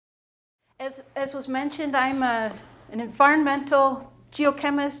As was mentioned, I'm an environmental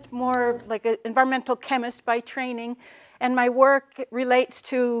geochemist, more like an environmental chemist by training, and my work relates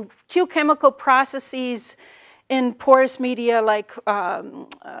to geochemical processes in porous media like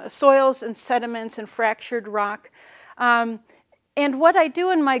soils and sediments and fractured rock. And what I do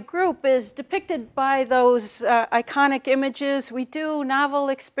in my group is depicted by those iconic images. We do novel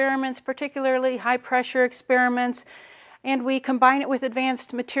experiments, particularly high-pressure experiments, and we combine it with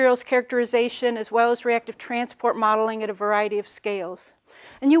advanced materials characterization as well as reactive transport modeling at a variety of scales.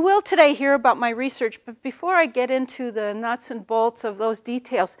 And you will today hear about my research, but before I get into the nuts and bolts of those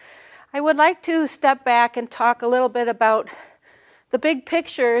details, I would like to step back and talk a little bit about the big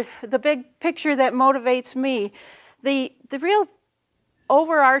picture that motivates me. The real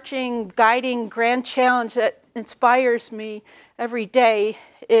overarching, guiding, grand challenge that inspires me every day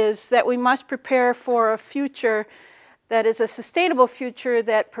is that we must prepare for a future that is a sustainable future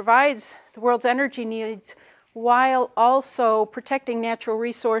that provides the world's energy needs while also protecting natural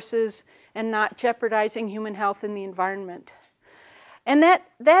resources and not jeopardizing human health and the environment. And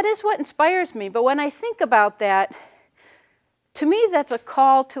that is what inspires me. But when I think about that, to me that's a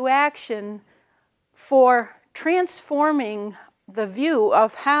call to action for transforming the view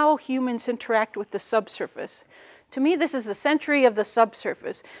of how humans interact with the subsurface. To me, this is the century of the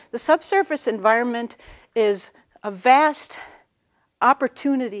subsurface. The subsurface environment is a vast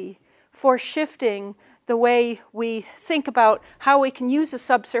opportunity for shifting the way we think about how we can use the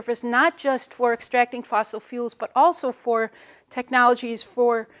subsurface, not just for extracting fossil fuels, but also for technologies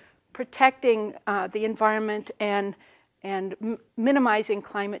for protecting the environment and minimizing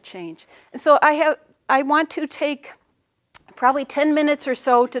climate change. And so I want to take probably 10 minutes or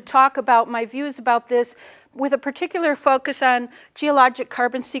so to talk about my views about this with a particular focus on geologic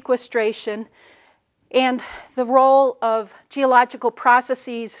carbon sequestration and the role of geological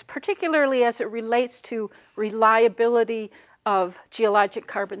processes, particularly as it relates to reliability of geologic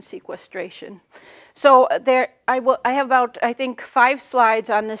carbon sequestration. So I have about, I think, 5 slides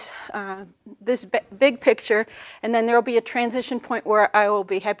on this big picture, and then there will be a transition point where I will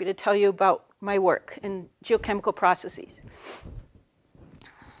be happy to tell you about my work in geochemical processes.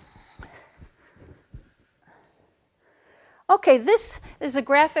 Okay, this is a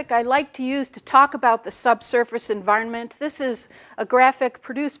graphic I like to use to talk about the subsurface environment. This is a graphic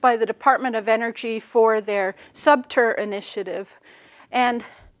produced by the Department of Energy for their Subter initiative. And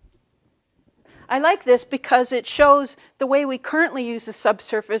I like this because it shows the way we currently use the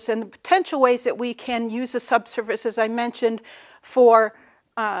subsurface and the potential ways that we can use the subsurface, as I mentioned, for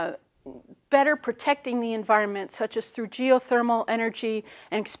better protecting the environment, such as through geothermal energy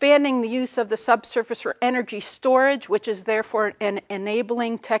and expanding the use of the subsurface for energy storage, which is therefore an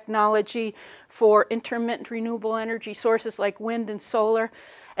enabling technology for intermittent renewable energy sources like wind and solar,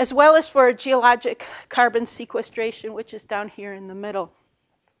 as well as for geologic carbon sequestration, which is down here in the middle.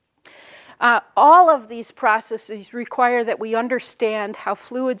 All of these processes require that we understand how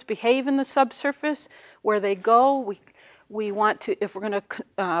fluids behave in the subsurface, where they go. We want to, if we're going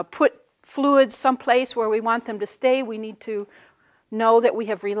to put fluids someplace where we want them to stay, we need to know that we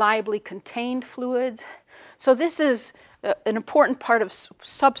have reliably contained fluids. So this is an important part of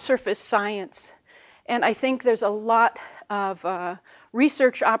subsurface science. And I think there's a lot of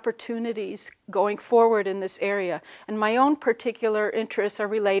research opportunities going forward in this area. And my own particular interests are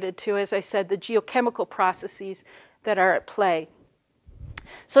related to, as I said, the geochemical processes that are at play.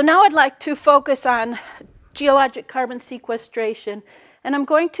 So now I'd like to focus on geologic carbon sequestration. And I'm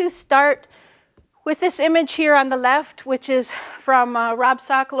going to start with this image here on the left, which is from Rob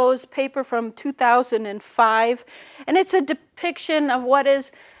Sokolow's paper from 2005. And it's a depiction of what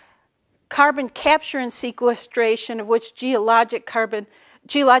is carbon capture and sequestration, of which geologic carbon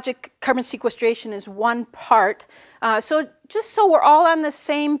sequestration is one part. So just so we're all on the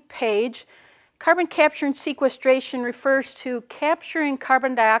same page, carbon capture and sequestration refers to capturing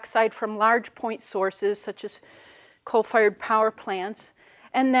carbon dioxide from large point sources, such as coal-fired power plants,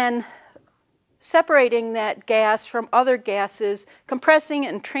 and then separating that gas from other gases, compressing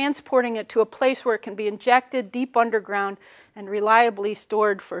it and transporting it to a place where it can be injected deep underground and reliably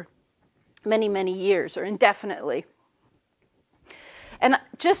stored for many, many years or indefinitely. And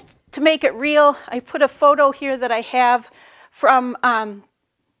just to make it real, I put a photo here that I have from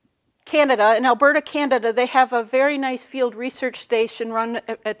Canada. In Alberta, Canada, they have a very nice field research station run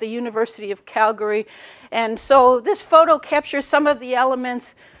at the University of Calgary. And so this photo captures some of the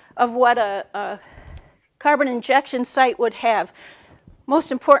elements of what a carbon injection site would have.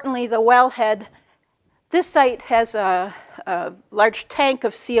 Most importantly, the wellhead. This site has a large tank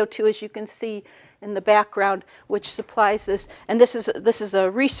of CO2, as you can see in the background, which supplies this. And this is a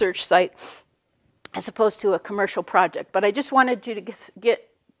research site as opposed to a commercial project. But I just wanted you to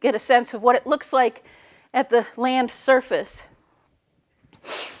get a sense of what it looks like at the land surface.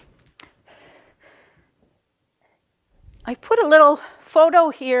 I put a little photo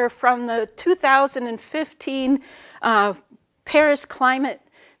here from the 2015 Paris climate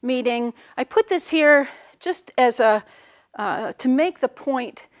meeting. I put this here just as to make the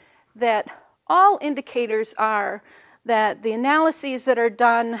point that all indicators are that the analyses that are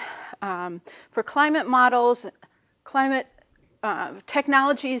done for climate models, climate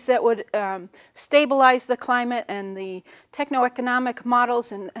technologies that would stabilize the climate, and the techno-economic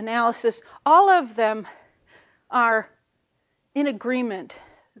models and analysis, all of them are in agreement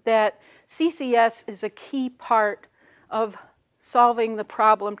that CCS is a key part of solving the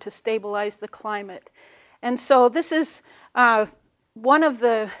problem to stabilize the climate. And so this is one of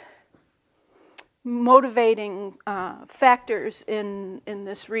the motivating factors in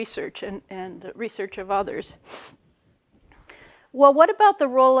this research and research of others. Well, what about the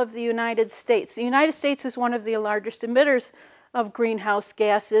role of the United States? The United States is one of the largest emitters of greenhouse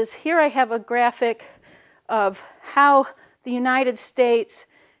gases. Here I have a graphic of how the United States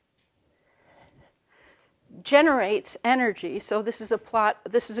generates energy. So this is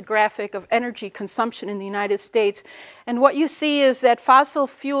a graphic of energy consumption in the United States. And what you see is that fossil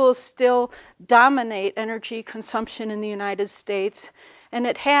fuels still dominate energy consumption in the United States, and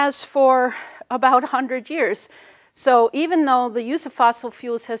it has for about 100 years. So even though the use of fossil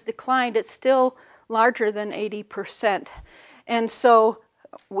fuels has declined, it's still larger than 80%. And so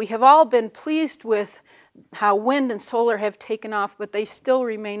we have all been pleased with how wind and solar have taken off, but they still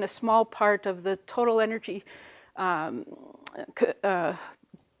remain a small part of the total energy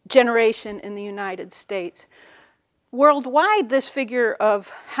generation in the United States. Worldwide, this figure of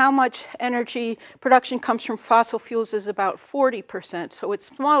how much energy production comes from fossil fuels is about 40%, so it's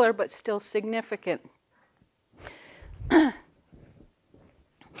smaller but still significant.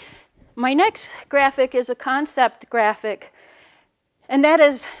 My next graphic is a concept graphic, and that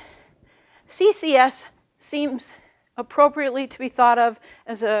is CCS seems appropriately to be thought of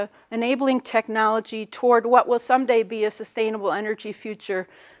as an enabling technology toward what will someday be a sustainable energy future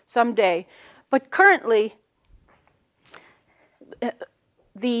someday. But currently,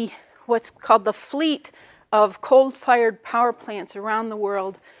 what's called the fleet of coal-fired power plants around the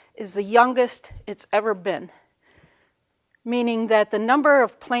world is the youngest it's ever been, meaning that the number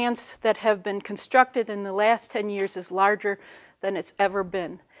of plants that have been constructed in the last 10 years is larger than it's ever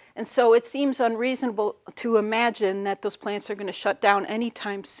been. And so it seems unreasonable to imagine that those plants are going to shut down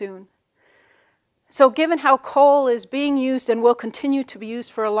anytime soon. So given how coal is being used and will continue to be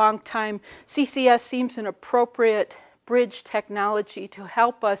used for a long time, CCS seems an appropriate bridge technology to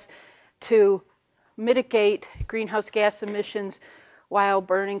help us to mitigate greenhouse gas emissions while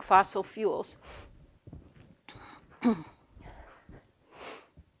burning fossil fuels.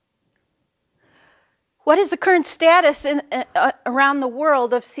 What is the current status around the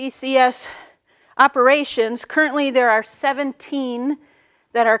world of CCS operations? Currently, there are 17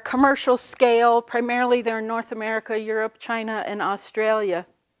 that are commercial scale. Primarily, they're in North America, Europe, China, and Australia.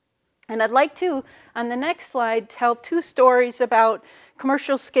 And I'd like to, on the next slide, tell two stories about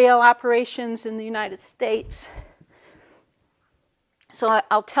commercial scale operations in the United States. So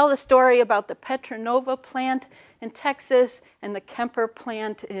I'll tell the story about the Petronova plant in Texas and the Kemper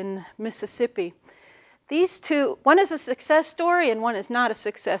plant in Mississippi. These two, one is a success story and one is not a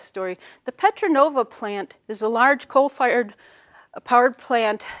success story. The Petronova plant is a large coal-fired powered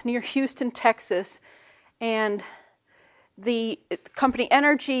plant near Houston, Texas, and the company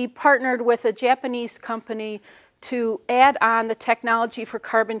Energy partnered with a Japanese company to add on the technology for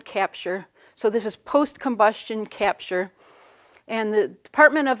carbon capture. So this is post-combustion capture. And the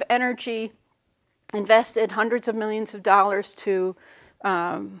Department of Energy invested hundreds of millions of dollars to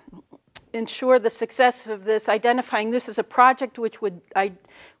ensure the success of this, identifying this as a project which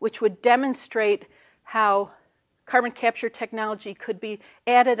would demonstrate how carbon capture technology could be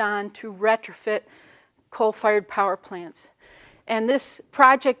added on to retrofit coal-fired power plants. And this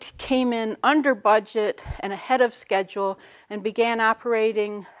project came in under budget and ahead of schedule and began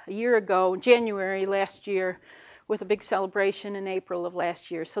operating a year ago, January last year, with a big celebration in April of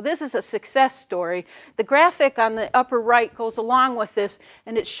last year. So this is a success story. The graphic on the upper right goes along with this,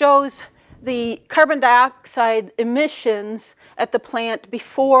 and it shows the carbon dioxide emissions at the plant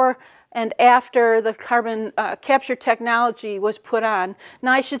before and after the carbon capture technology was put on.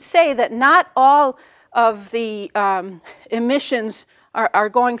 Now, I should say that not all of the emissions are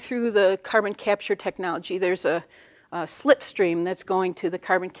going through the carbon capture technology. There's a slipstream that's going to the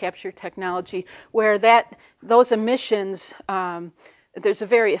carbon capture technology, where those emissions, there's a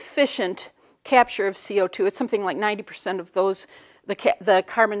very efficient capture of CO2. It's something like 90% of those, the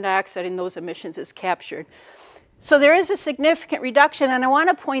carbon dioxide in those emissions is captured. So there is a significant reduction, and I want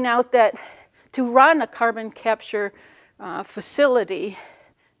to point out that to run a carbon capture facility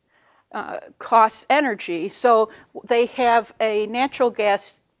costs energy. So they have a natural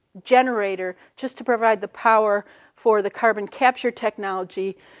gas generator just to provide the power for the carbon capture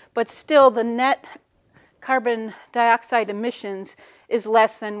technology, but still the net carbon dioxide emissions is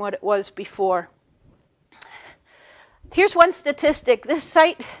less than what it was before. Here's one statistic. This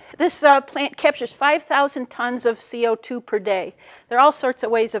plant captures 5,000 tons of CO2 per day. There are all sorts of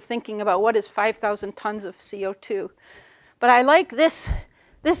ways of thinking about what is 5,000 tons of CO2. But I like this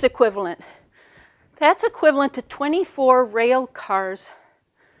equivalent. That's equivalent to 24 rail cars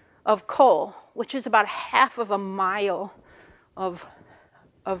of coal, which is about half of a mile of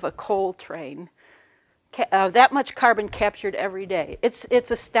a coal train. That much carbon captured every day. It's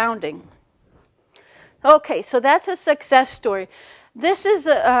astounding. Okay, so that's a success story. This is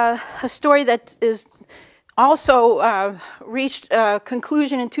a story that is also reached a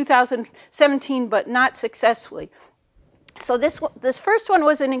conclusion in 2017, but not successfully. So this first one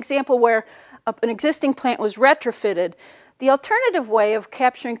was an example where an existing plant was retrofitted. The alternative way of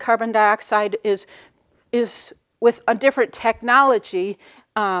capturing carbon dioxide is with a different technology,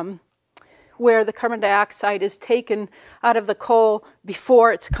 where the carbon dioxide is taken out of the coal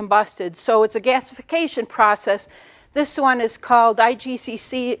before it's combusted. So it's a gasification process. This one is called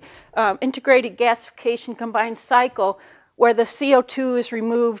IGCC, Integrated Gasification Combined Cycle, where the CO2 is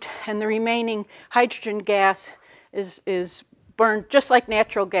removed and the remaining hydrogen gas is burned just like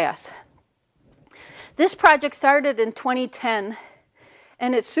natural gas. This project started in 2010,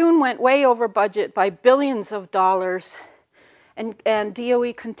 and it soon went way over budget by billions of dollars. And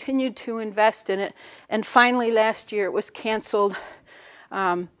DOE continued to invest in it, and finally last year it was canceled,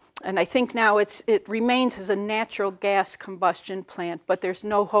 and I think now it remains as a natural gas combustion plant, but there's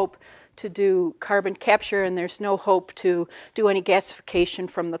no hope to do carbon capture, and there's no hope to do any gasification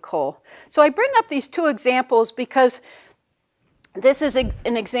from the coal. So I bring up these two examples because this is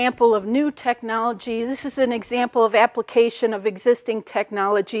an example of new technology. This is an example of application of existing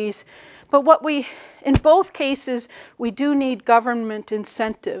technologies. But in both cases, we do need government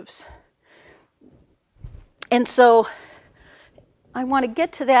incentives. And so I want to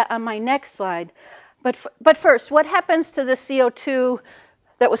get to that on my next slide. But first, what happens to the CO2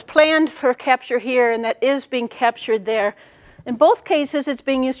 that was planned for capture here and that is being captured there? In both cases, it's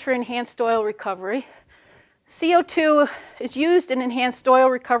being used for enhanced oil recovery. CO2 is used in enhanced oil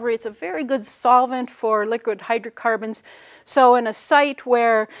recovery. It's a very good solvent for liquid hydrocarbons. So in a site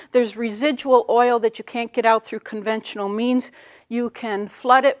where there's residual oil that you can't get out through conventional means, you can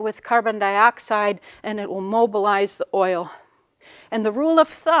flood it with carbon dioxide and it will mobilize the oil. And the rule of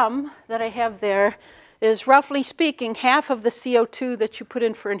thumb that I have there is, roughly speaking, half of the CO2 that you put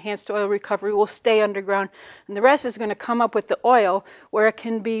in for enhanced oil recovery will stay underground, and the rest is going to come up with the oil where it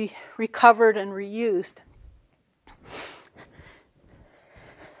can be recovered and reused.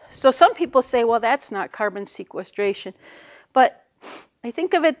 So some people say, well, that's not carbon sequestration. But I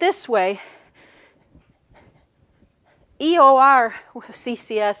think of it this way. EOR,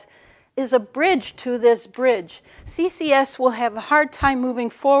 CCS, is a bridge to this bridge. CCS will have a hard time moving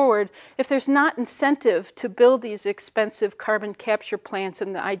forward if there's not incentive to build these expensive carbon capture plants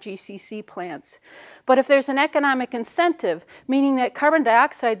and the IGCC plants. But if there's an economic incentive, meaning that carbon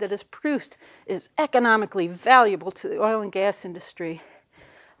dioxide that is produced is economically valuable to the oil and gas industry,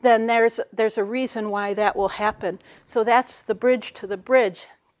 then there's a reason why that will happen. So that's the bridge to the bridge.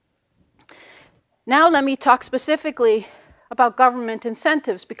 Now let me talk specifically about government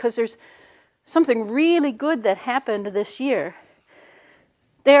incentives, because there's something really good that happened this year.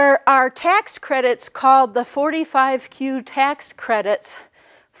 There are tax credits called the 45Q tax credits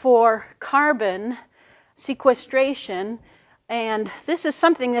for carbon sequestration, and this is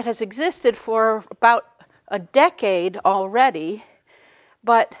something that has existed for about a decade already,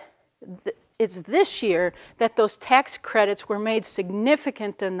 but it's this year that those tax credits were made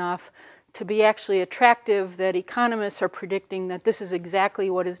significant enough to be actually attractive, that economists are predicting that this is exactly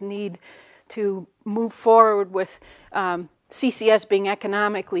what is needed to move forward with CCS being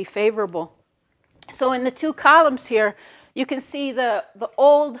economically favorable. So in the two columns here, you can see the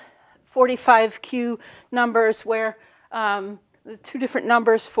old 45Q numbers, where the two different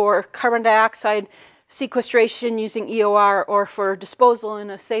numbers for carbon dioxide sequestration using EOR or for disposal in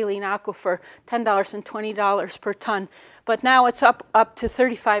a saline aquifer, $10 and $20 per ton. But now it's up to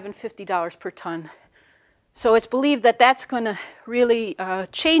 $35 and $50 per ton. So it's believed that that's going to really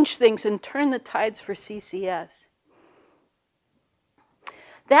change things and turn the tides for CCS.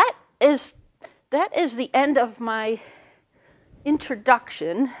 That is the end of my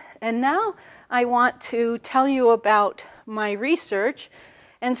introduction, and now I want to tell you about my research.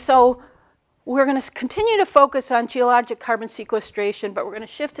 And so we're going to continue to focus on geologic carbon sequestration, but we're going to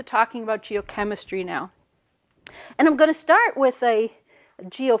shift to talking about geochemistry now. And I'm going to start with a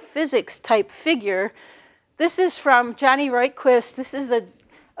geophysics type figure. This is from Johnny Reutquist. This is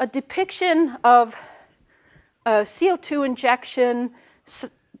a depiction of CO2 injection,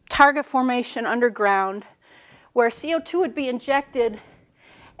 target formation underground, where CO2 would be injected.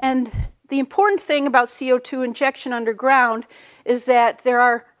 And the important thing about CO2 injection underground is that there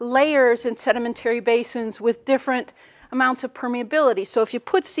are layers in sedimentary basins with different amounts of permeability. So if you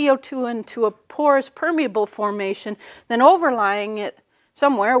put CO2 into a porous permeable formation, then overlying it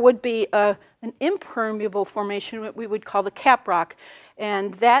somewhere would be an impermeable formation, what we would call the cap rock.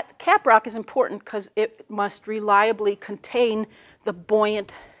 And that cap rock is important because it must reliably contain the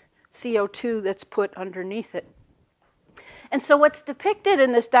buoyant CO2 that's put underneath it. And so what's depicted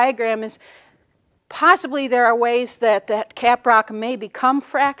in this diagram is possibly there are ways that that cap rock may become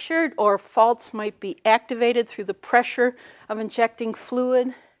fractured, or faults might be activated through the pressure of injecting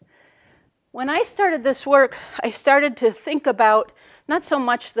fluid. When I started this work, I started to think about not so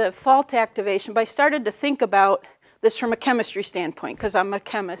much the fault activation, but I started to think about this from a chemistry standpoint, because I'm a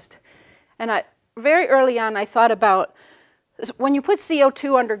chemist. And very early on, I thought about when you put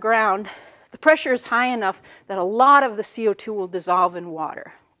CO2 underground, the pressure is high enough that a lot of the CO2 will dissolve in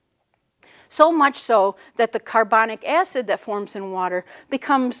water. So much so that the carbonic acid that forms in water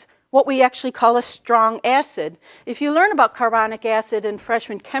becomes what we actually call a strong acid. If you learn about carbonic acid in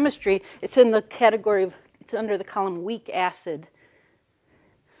freshman chemistry, it's in the category of, it's under the column weak acid.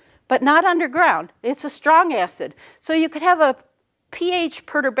 But not underground. It's a strong acid. So you could have a pH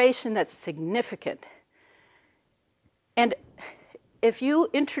perturbation that's significant. And if you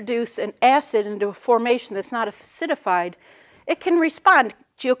introduce an acid into a formation that's not acidified, it can respond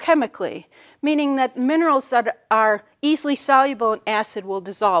geochemically, meaning that minerals that are easily soluble in acid will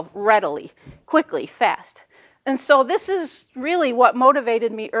dissolve readily, quickly, fast. And so this is really what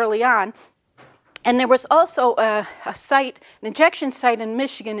motivated me early on. And there was also a site, an injection site in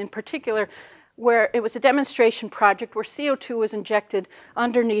Michigan in particular, where it was a demonstration project where CO2 was injected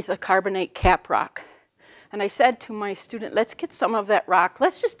underneath a carbonate cap rock. And I said to my student, let's get some of that rock.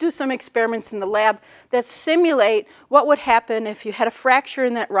 Let's just do some experiments in the lab that simulate what would happen if you had a fracture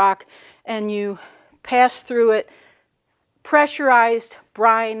in that rock and you pass through it pressurized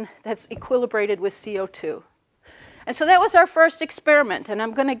brine that's equilibrated with CO2. And so that was our first experiment, and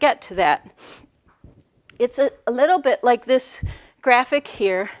I'm going to get to that. It's a little bit like this graphic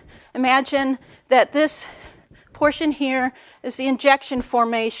here. Imagine that this portion here is the injection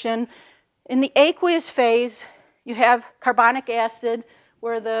formation. In the aqueous phase, you have carbonic acid,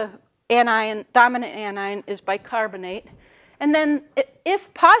 where the anion, dominant anion is bicarbonate. And then,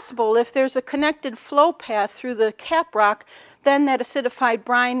 if possible, if there's a connected flow path through the cap rock, then that acidified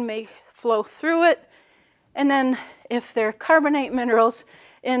brine may flow through it. And then, if there are carbonate minerals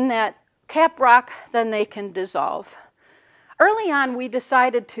in that cap rock, then they can dissolve. Early on, we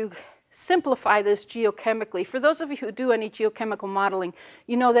decided to simplify this geochemically. For those of you who do any geochemical modeling,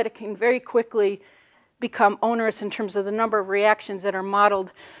 you know that it can very quickly become onerous in terms of the number of reactions that are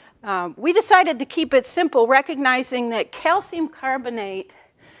modeled. We decided to keep it simple, recognizing that calcium carbonate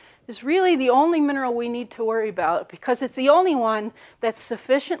is really the only mineral we need to worry about, because it's the only one that's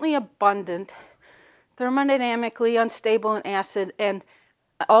sufficiently abundant, thermodynamically unstable in acid, and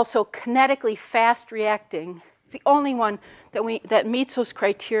also kinetically fast reacting. It's the only one that meets those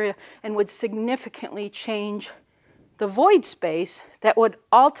criteria and would significantly change the void space that would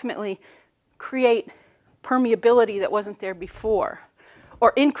ultimately create permeability that wasn't there before,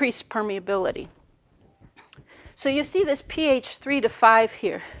 or increase permeability. So you see this pH 3 to 5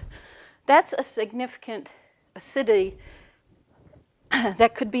 here. That's a significant acidity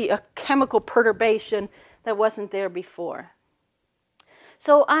that could be a chemical perturbation that wasn't there before.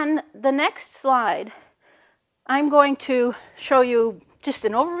 So on the next slide, I'm going to show you just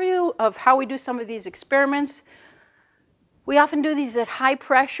an overview of how we do some of these experiments. We often do these at high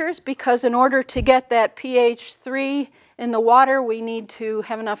pressures because in order to get that pH 3 in the water, we need to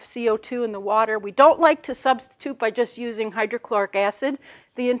have enough CO2 in the water. We don't like to substitute by just using hydrochloric acid.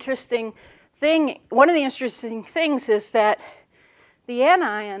 The interesting thing, one of the interesting things is that the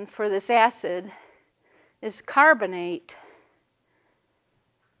anion for this acid is carbonate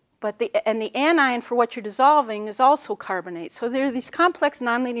but the anion for what you're dissolving is also carbonate. So there are these complex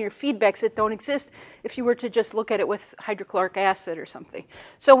nonlinear feedbacks that don't exist if you were to just look at it with hydrochloric acid or something.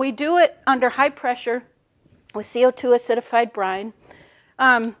 So we do it under high pressure with CO2 acidified brine.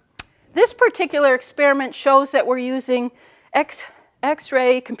 This particular experiment shows that we're using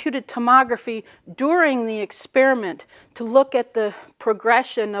X-ray computed tomography during the experiment to look at the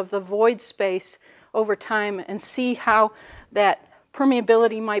progression of the void space over time and see how that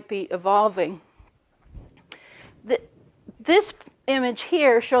permeability might be evolving. This image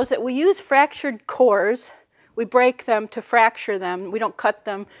here shows that we use fractured cores. We break them to fracture them. We don't cut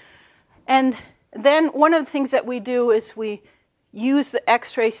them. And then one of the things that we do is we use the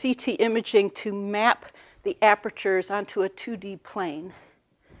X-ray CT imaging to map the apertures onto a 2D plane.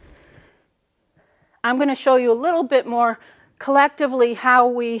 I'm going to show you a little bit more collectively how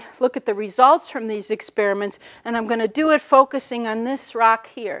we look at the results from these experiments, and I'm going to do it focusing on this rock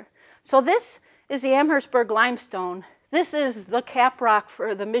here. So this is the Amherstburg limestone. This is the cap rock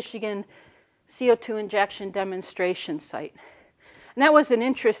for the Michigan CO2 injection demonstration site. And that was an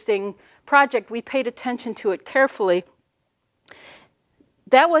interesting project. We paid attention to it carefully.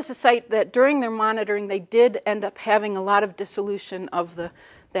 That was a site that during their monitoring they did end up having a lot of dissolution of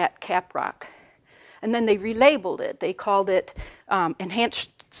that cap rock. And then they relabeled it. They called it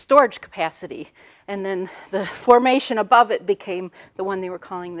enhanced storage capacity. And then the formation above it became the one they were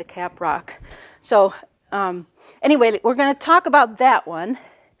calling the cap rock. So anyway, we're going to talk about that one.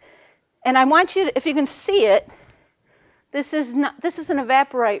 And I want you to, if you can see it, this is an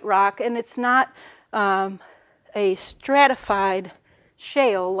evaporite rock, and it's not a stratified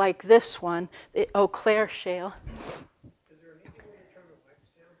shale like this one, the Eau Claire shale.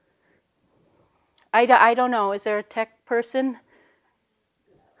 I don't know. Is there a tech person?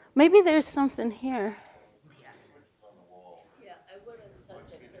 Maybe there's something here. Yeah, I wouldn't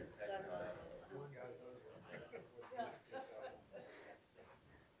touch it.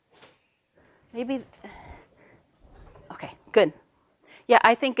 Maybe. Okay, good. Yeah,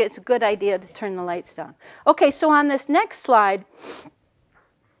 I think it's a good idea to turn the lights down. Okay, so on this next slide,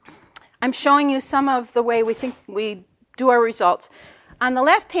 I'm showing you some of the way we think we do our results. On the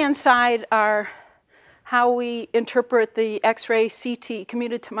left-hand side are how we interpret the X-ray CT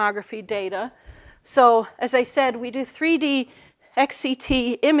computed tomography data. So as I said, we do 3D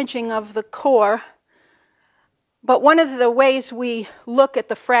XCT imaging of the core. But one of the ways we look at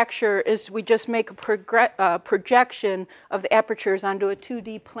the fracture is we just make a projection of the apertures onto a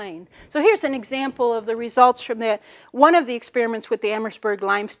 2D plane. So here's an example of the results from one of the experiments with the Amherstburg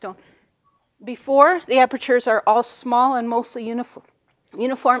limestone. Before, the apertures are all small and mostly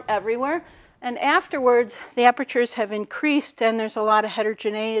uniform everywhere. And afterwards, the apertures have increased and there's a lot of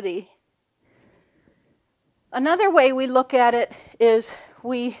heterogeneity. Another way we look at it is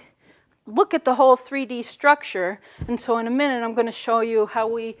we look at the whole 3D structure. And so in a minute, I'm going to show you how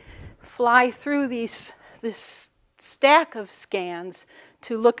we fly through this stack of scans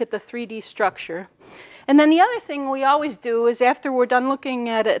to look at the 3D structure. And then the other thing we always do is after we're done looking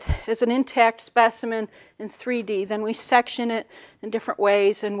at it as an intact specimen in 3D, then we section it in different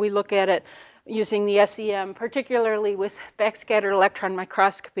ways and we look at it using the SEM, particularly with backscattered electron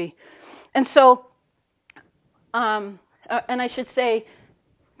microscopy. And so, and I should say,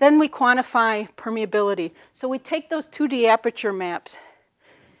 then we quantify permeability. So we take those 2D aperture maps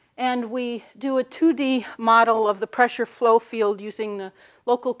and we do a 2D model of the pressure flow field using the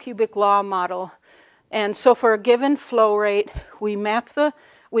local cubic law model. And so for a given flow rate, we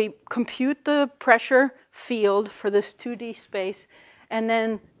compute the pressure field for this 2D space, and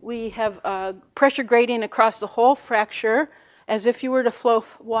then we have a pressure gradient across the whole fracture as if you were to flow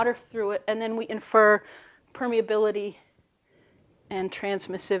water through it, and then we infer permeability and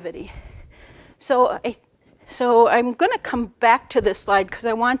transmissivity. So I'm going to come back to this slide because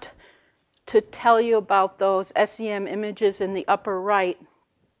I want to tell you about those SEM images in the upper right.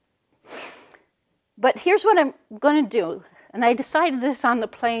 But here's what I'm going to do. And I decided this on the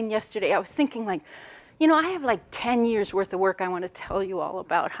plane yesterday. I was thinking like, you know, I have like 10 years worth of work I want to tell you all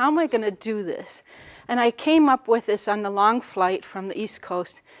about. How am I going to do this? And I came up with this on the long flight from the East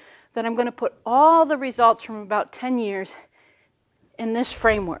Coast, that I'm going to put all the results from about 10 years in this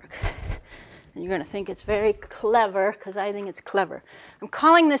framework. And you're going to think it's very clever, because I think it's clever. I'm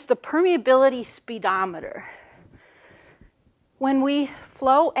calling this the permeability speedometer. When we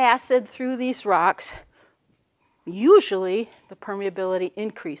flow acid through these rocks, usually the permeability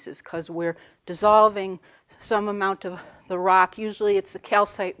increases because we're dissolving some amount of the rock. Usually it's the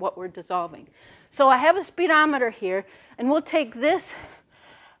calcite what we're dissolving. So I have a speedometer here, and we'll take this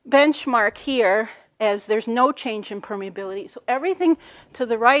benchmark here as there's no change in permeability. So everything to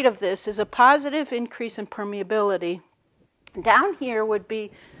the right of this is a positive increase in permeability. Down here would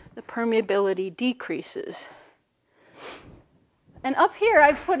be the permeability decreases. And up here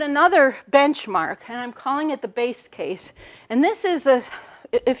I've put another benchmark, and I'm calling it the base case. And this is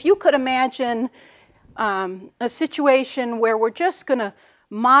if you could imagine a situation where we're just going to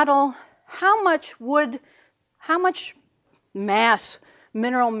model how much mass,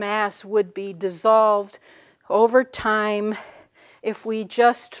 mineral mass, would be dissolved over time if we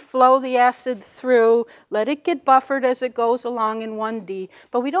just flow the acid through, let it get buffered as it goes along in 1D,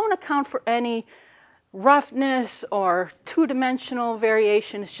 but we don't account for any roughness or two-dimensional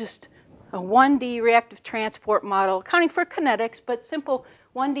variation. It's just a 1D reactive transport model, accounting for kinetics, but simple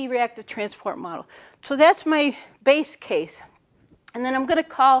 1D reactive transport model. So that's my base case. And then I'm going to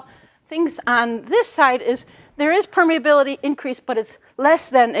call things on this side is there is permeability increase, but it's less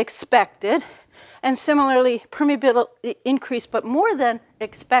than expected. And similarly, permeability increase, but more than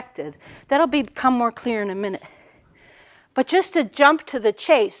expected. That'll become more clear in a minute. But just to jump to the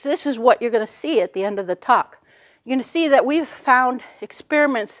chase, this is what you're going to see at the end of the talk. You're going to see that we've found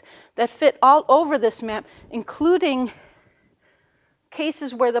experiments that fit all over this map, including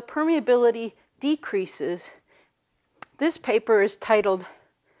cases where the permeability decreases. This paper is titled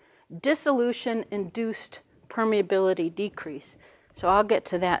Dissolution-Induced Permeability Decrease. So I'll get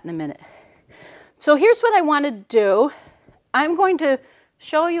to that in a minute. So here's what I want to do. I'm going to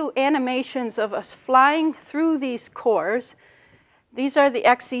show you animations of us flying through these cores. These are the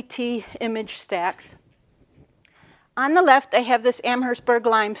XCT image stacks. On the left, I have this Amherstburg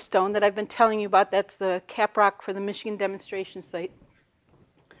limestone that I've been telling you about. That's the cap rock for the Michigan demonstration site.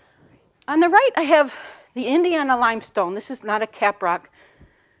 On the right, I have the Indiana limestone. This is not a cap rock.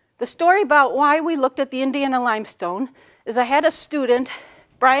 The story about why we looked at the Indiana limestone is I had a student,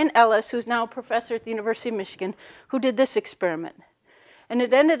 Brian Ellis, who's now a professor at the University of Michigan, who did this experiment. And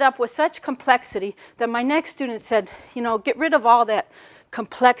it ended up with such complexity that my next student said, you know, get rid of all that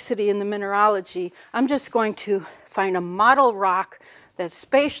complexity in the mineralogy. I'm just going to find a model rock that's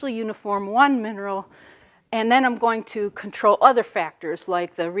spatially uniform, one mineral, and then I'm going to control other factors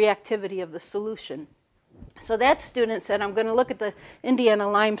like the reactivity of the solution. So that student said, I'm going to look at the Indiana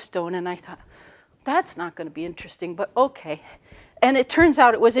limestone, and I thought, that's not going to be interesting, but okay. And it turns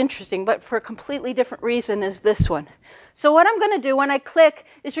out it was interesting, but for a completely different reason as this one. So what I'm going to do when I click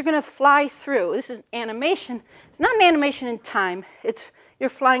is you're going to fly through. This is an animation. It's not an animation in time. It's you're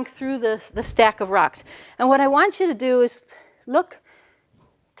flying through the stack of rocks. And what I want you to do is look.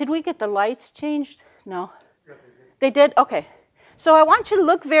 Did we get the lights changed? No. Yeah, they did? Okay. So I want you to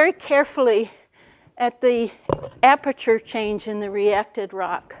look very carefully at the aperture change in the reacted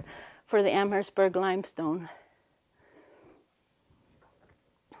rock for the Amherstburg limestone.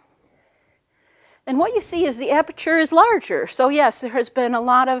 And what you see is the aperture is larger. So yes, there has been a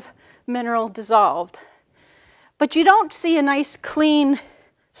lot of mineral dissolved. But you don't see a nice, clean,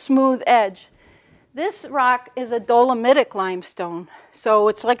 smooth edge. This rock is a dolomitic limestone. So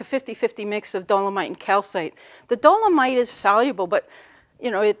it's like a 50-50 mix of dolomite and calcite. The dolomite is soluble, but you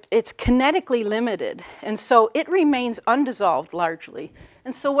know, it's kinetically limited. And so it remains undissolved largely.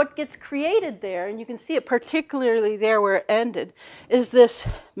 And so what gets created there, and you can see it particularly there where it ended, is this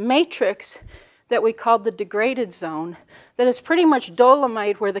matrix that we called the degraded zone that is pretty much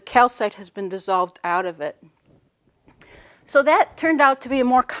dolomite where the calcite has been dissolved out of it. So that turned out to be a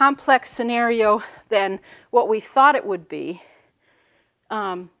more complex scenario than what we thought it would be.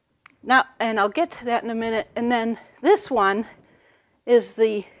 And I'll get to that in a minute. And then this one is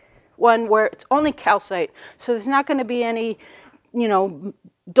the one where it's only calcite. So there's not going to be any, you know,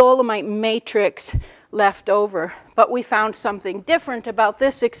 dolomite matrix left over. But we found something different about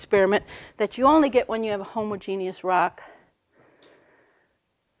this experiment that you only get when you have a homogeneous rock.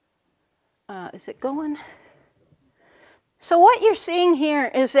 Is it going? So what you're seeing here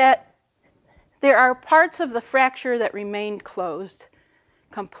is that there are parts of the fracture that remained closed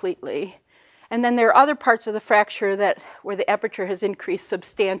completely. And then there are other parts of the fracture where the aperture has increased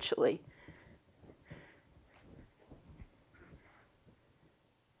substantially.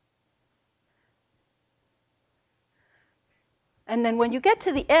 And then when you get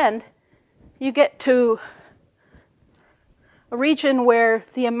to the end, you get to a region where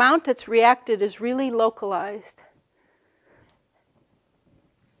the amount that's reacted is really localized.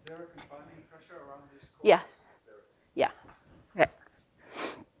 Is there a confining pressure around these cores? Yeah. Yeah.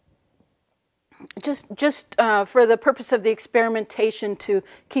 Just for the purpose of the experimentation to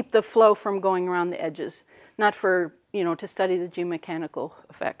keep the flow from going around the edges, not for, you know, to study the geomechanical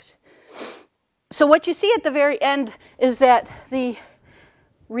effects. So what you see at the very end is that the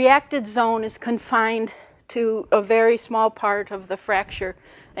reacted zone is confined to a very small part of the fracture.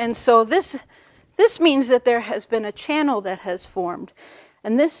 And so this means that there has been a channel that has formed.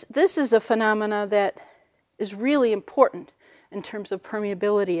 And this is a phenomena that is really important in terms of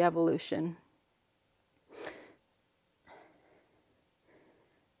permeability evolution.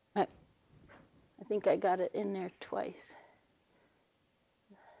 I think I got it in there twice.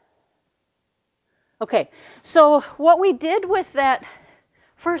 Okay, so what we did with that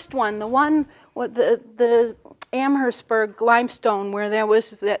first one, the one with the Amherstburg limestone where there was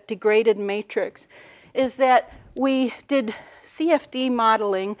that degraded matrix, is that we did CFD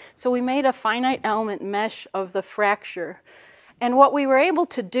modeling, so we made a finite element mesh of the fracture. And what we were able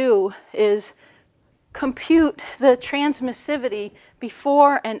to do is compute the transmissivity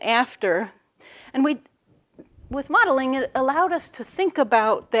before and after. And with modeling, it allowed us to think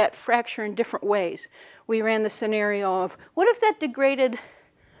about that fracture in different ways. We ran the scenario of, what if that degraded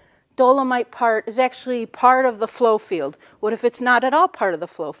dolomite part is actually part of the flow field? What if it's not at all part of the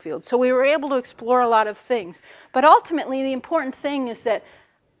flow field? So we were able to explore a lot of things. But ultimately, the important thing is that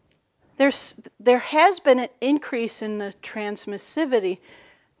there has been an increase in the transmissivity,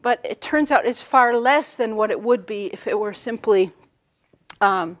 but it turns out it's far less than what it would be if it were simply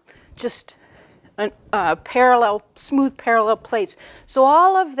just smooth parallel plates. So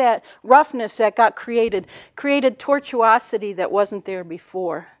all of that roughness that got created tortuosity that wasn't there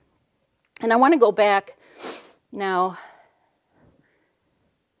before. And I want to go back now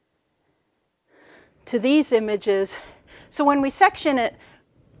to these images. So when we section it,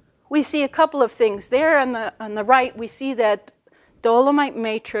 we see a couple of things. There on the right, we see that dolomite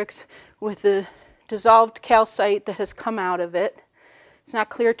matrix with the dissolved calcite that has come out of it. It's not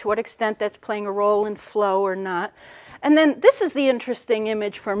clear to what extent that's playing a role in flow or not. And then this is the interesting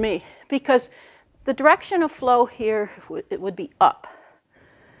image for me, because the direction of flow here, it would be up.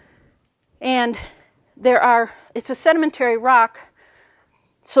 And it's a sedimentary rock,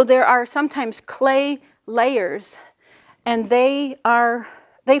 so there are sometimes clay layers, and they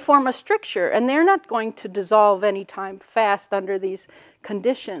form a stricture, and they're not going to dissolve anytime fast under these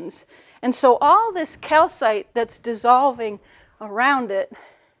conditions. And so all this calcite that's dissolving around it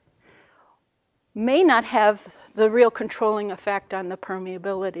may not have the real controlling effect on the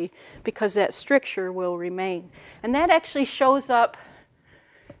permeability, because that stricture will remain. And that actually shows up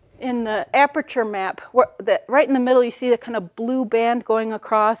in the aperture map. Right in the middle, you see the kind of blue band going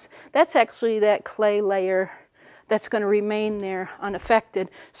across. That's actually that clay layer that's going to remain there unaffected.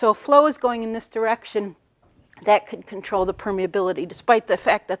 So if flow is going in this direction, that could control the permeability, despite the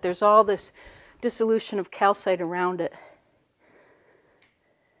fact that there's all this dissolution of calcite around it.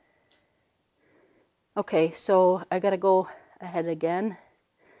 Okay, so I got to go ahead again.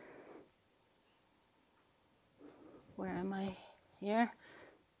 Where am I? Here.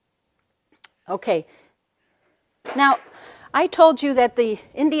 Okay. Now, I told you that the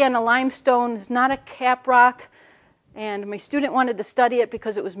Indiana limestone is not a cap rock, and my student wanted to study it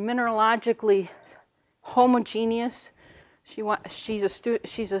because it was mineralogically homogeneous. She's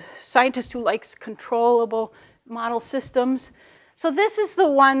a scientist who likes controllable model systems. So this is the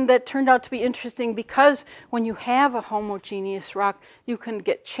one that turned out to be interesting, because when you have a homogeneous rock, you can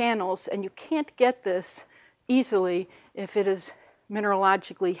get channels, and you can't get this easily if it is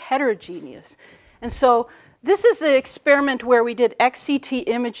mineralogically heterogeneous. And so this is an experiment where we did XCT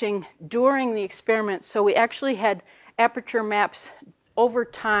imaging during the experiment. So we actually had aperture maps over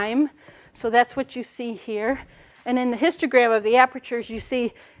time. So that's what you see here. And in the histogram of the apertures, you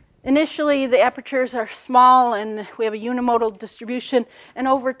see initially the apertures are small and we have a unimodal distribution. And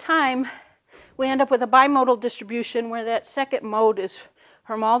over time, we end up with a bimodal distribution where that second mode is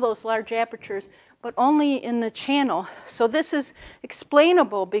from all those large apertures, but only in the channel. So this is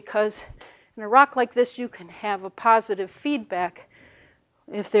explainable because in a rock like this, you can have a positive feedback.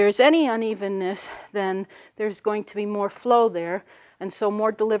 If there's any unevenness, then there's going to be more flow there, and so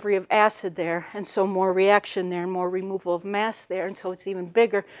more delivery of acid there, and so more reaction there, and more removal of mass there, and so it's even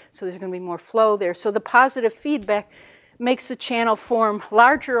bigger, so there's going to be more flow there. So the positive feedback makes the channel form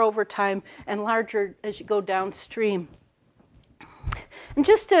larger over time and larger as you go downstream. And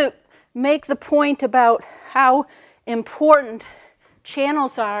just to make the point about how important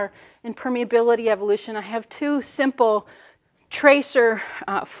channels are in permeability evolution, I have two simple tracer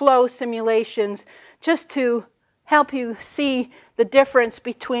flow simulations just to help you see the difference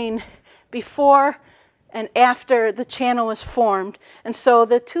between before and after the channel is formed. And so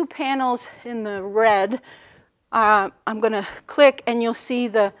the two panels in the red, I'm going to click and you'll see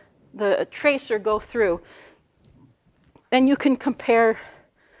the tracer go through. And you can compare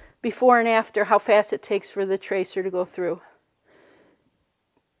before and after how fast it takes for the tracer to go through.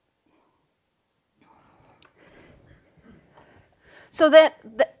 So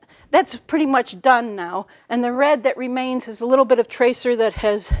that's pretty much done now. And the red that remains is a little bit of tracer that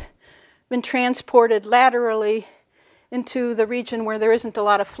has been transported laterally into the region where there isn't a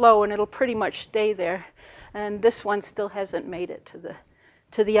lot of flow, and it'll pretty much stay there. And this one still hasn't made it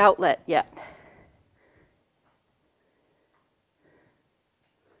to the outlet yet.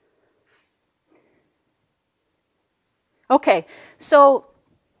 Okay, so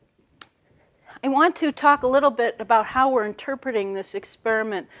I want to talk a little bit about how we're interpreting this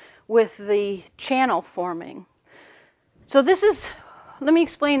experiment with the channel forming. So this is, let me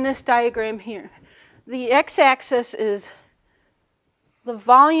explain this diagram here. The x-axis is the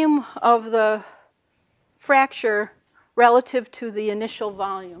volume of the fracture relative to the initial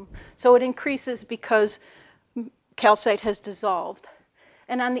volume. So it increases because calcite has dissolved.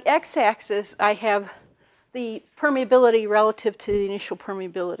 And on the x-axis, I have the permeability relative to the initial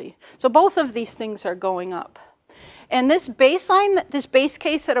permeability. So both of these things are going up. And this baseline, this base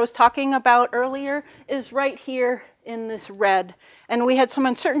case that I was talking about earlier is right here in this red. And we had some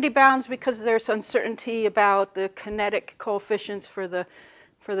uncertainty bounds because there's uncertainty about the kinetic coefficients for the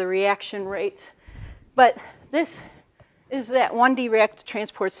reaction rate. But this is that 1D reactive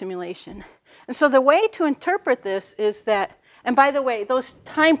transport simulation. And so the way to interpret this is that, and by the way, those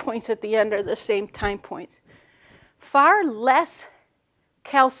time points at the end are the same time points. Far less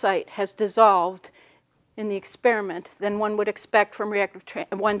calcite has dissolved in the experiment than one would expect from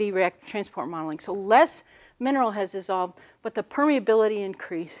 1D reactive transport modeling. So less mineral has dissolved, but the permeability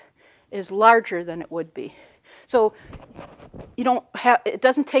increase is larger than it would be. So you don't have, it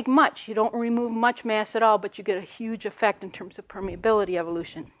doesn't take much. You don't remove much mass at all, but you get a huge effect in terms of permeability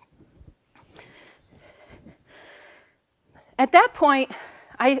evolution. At that point,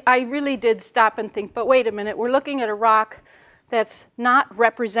 I really did stop and think, but wait a minute, we're looking at a rock that's not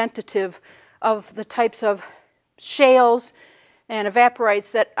representative of the types of shales and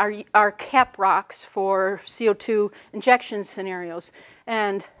evaporites that are cap rocks for CO2 injection scenarios.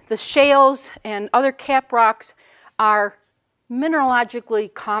 And the shales and other cap rocks are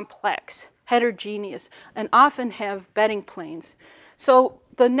mineralogically complex, heterogeneous, and often have bedding planes. So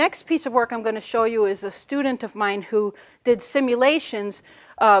the next piece of work I'm going to show you is a student of mine who did simulations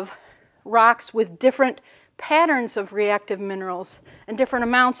of rocks with different patterns of reactive minerals and different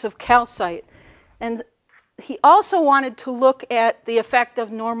amounts of calcite. And he also wanted to look at the effect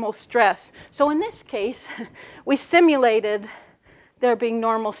of normal stress. So in this case, we simulated there being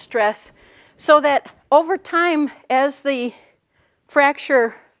normal stress so that over time, as the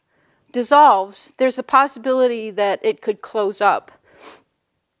fracture dissolves, there's a possibility that it could close up.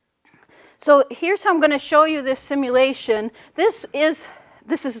 So here's how I'm going to show you this simulation. This is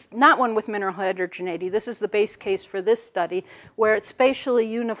not one with mineral heterogeneity. This is the base case for this study, where it's spatially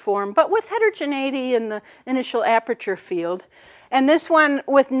uniform, but with heterogeneity in the initial aperture field. And this one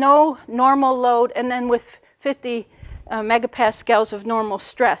with no normal load, and then with 50 megapascals of normal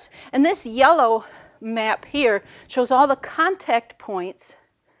stress. And this yellow map here shows all the contact points.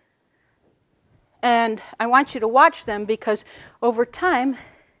 And I want you to watch them because over time,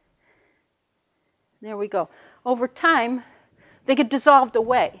 there we go. Over time, they get dissolved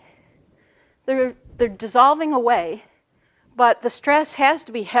away. They're dissolving away, but the stress has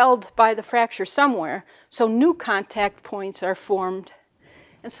to be held by the fracture somewhere, so new contact points are formed.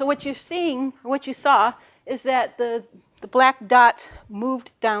 And so what you saw is that the black dots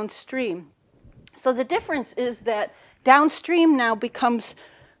moved downstream. So the difference is that downstream now becomes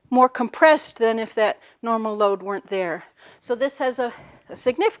more compressed than if that normal load weren't there. So this has a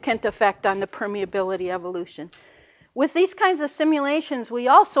significant effect on the permeability evolution. With these kinds of simulations, we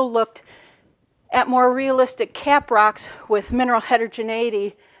also looked at more realistic cap rocks with mineral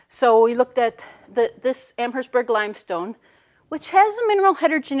heterogeneity. So we looked at this Amherstburg limestone, which has a mineral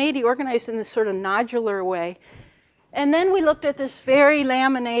heterogeneity organized in this sort of nodular way. And then we looked at this very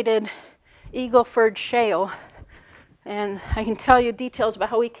laminated Eagleford shale. And I can tell you details about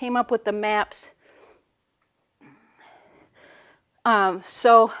how we came up with the maps.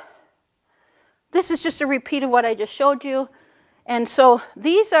 So this is just a repeat of what I just showed you. And so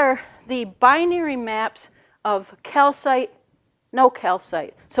these are the binary maps of calcite, no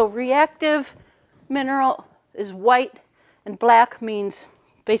calcite. So reactive mineral is white, and black means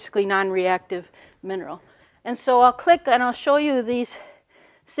basically non-reactive mineral. And so I'll click and I'll show you these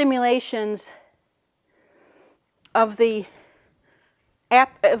simulations of the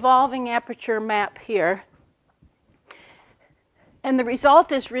evolving aperture map here. And the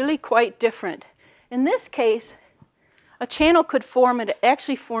result is really quite different. In this case, a channel could form, and it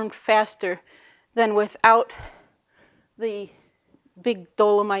actually formed faster than without the big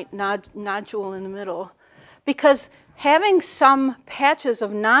dolomite nodule in the middle. Because having some patches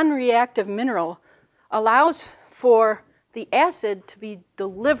of non-reactive mineral allows for the acid to be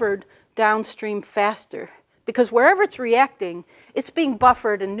delivered downstream faster, because wherever it's reacting, it's being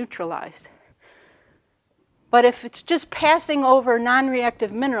buffered and neutralized. But if it's just passing over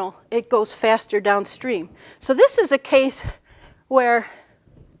non-reactive mineral, it goes faster downstream. So this is a case where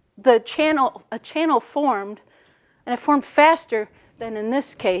a channel formed, and it formed faster than in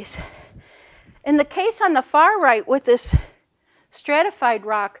this case. In the case on the far right with this stratified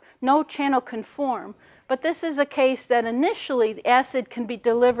rock, no channel can form. But this is a case that initially the acid can be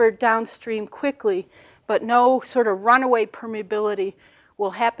delivered downstream quickly, but no sort of runaway permeability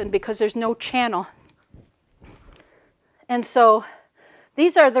will happen because there's no channel. And so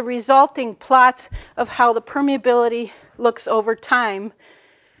these are the resulting plots of how the permeability looks over time.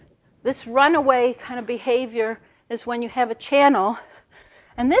 This runaway kind of behavior is when you have a channel.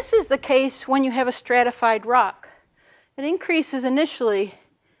 And this is the case when you have a stratified rock. It increases initially,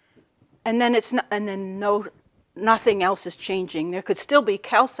 and then nothing else is changing. There could still be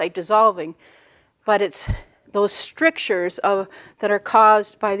calcite dissolving, but it's those strictures that are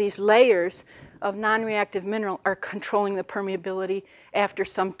caused by these layers of non-reactive mineral are controlling the permeability after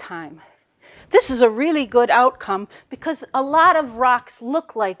some time. This is a really good outcome because a lot of rocks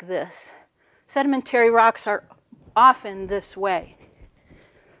look like this. Sedimentary rocks are often this way.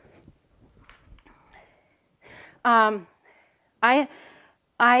 I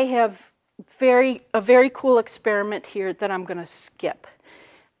have a very cool experiment here that I'm going to skip.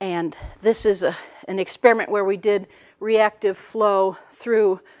 And this is an experiment where we did reactive flow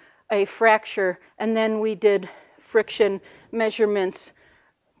through a fracture, and then we did friction measurements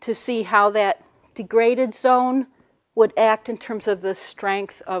to see how that degraded zone would act in terms of the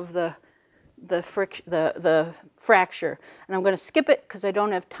strength of the fracture. And I'm going to skip it because I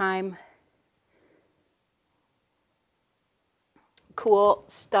don't have time. Cool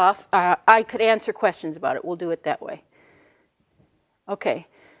stuff. I could answer questions about it. We'll do it that way. Okay.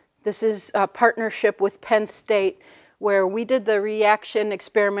 This is a partnership with Penn State where we did the reaction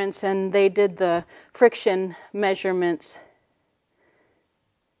experiments and they did the friction measurements.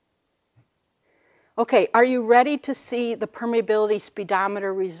 Okay, are you ready to see the permeability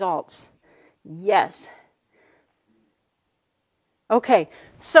speedometer results? Yes. Okay,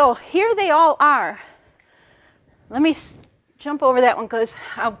 so here they all are. Let me jump over that one because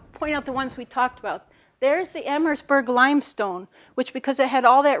I'll point out the ones we talked about. There's the Amherstburg limestone, which because it had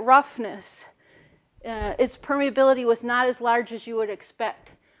all that roughness, its permeability was not as large as you would expect.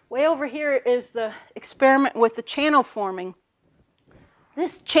 Way over here is the experiment with the channel forming.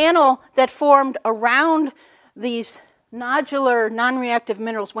 This channel that formed around these nodular non-reactive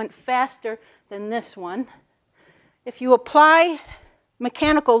minerals went faster than this one. If you apply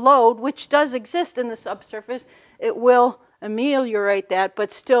mechanical load, which does exist in the subsurface, it will ameliorate that,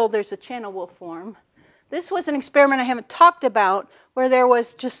 but still there's a channel will form. This was an experiment I haven't talked about where there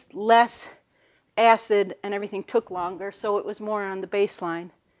was just less acid and everything took longer, so it was more on the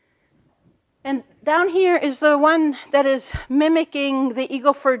baseline. And down here is the one that is mimicking the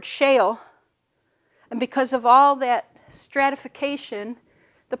Eagleford Shale. And because of all that stratification,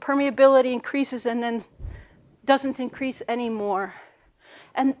 the permeability increases and then doesn't increase anymore.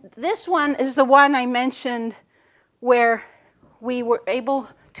 And this one is the one I mentioned where we were able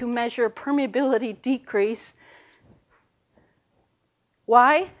to measure permeability decrease.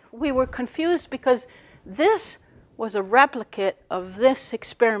 Why? We were confused because this was a replicate of this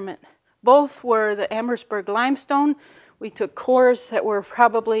experiment. Both were the Amherstburg limestone. We took cores that were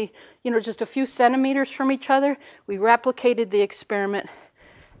probably, just a few centimeters from each other. We replicated the experiment,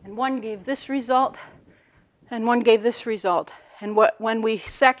 and one gave this result, and one gave this result. And when we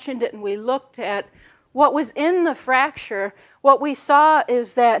sectioned it and we looked at what was in the fracture, what we saw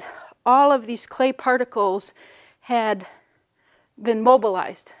is that all of these clay particles had been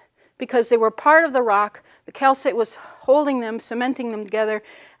mobilized because they were part of the rock. The calcite was holding them, cementing them together,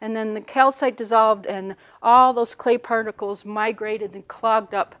 and then the calcite dissolved and all those clay particles migrated and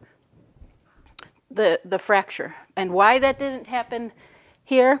clogged up the fracture. And why that didn't happen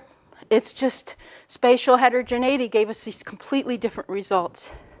here, it's just spatial heterogeneity gave us these completely different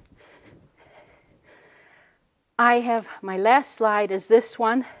results. I have my last slide is this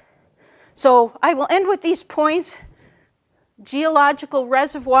one. So I will end with these points. Geological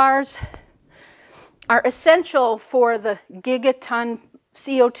reservoirs are essential for the gigaton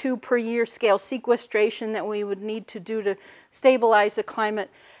CO2 per year scale sequestration that we would need to do to stabilize the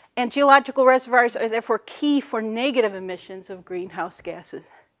climate. And geological reservoirs are therefore key for negative emissions of greenhouse gases.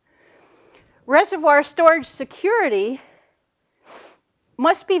 Reservoir storage security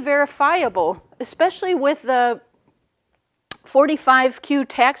must be verifiable, especially with the 45Q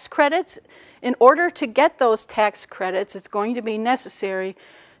tax credits. In order to get those tax credits, it's going to be necessary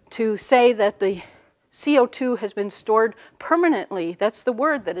to say that the CO2 has been stored permanently. That's the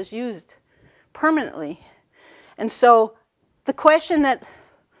word that is used, permanently. And so the question that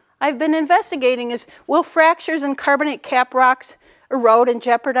I've been investigating is, will fractures in carbonate cap rocks erode and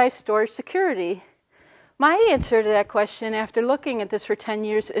jeopardize storage security? My answer to that question, after looking at this for 10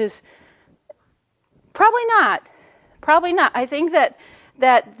 years, is probably not. Probably not. I think that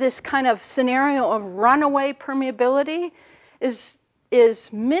this kind of scenario of runaway permeability is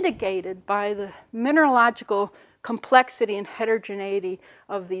mitigated by the mineralogical complexity and heterogeneity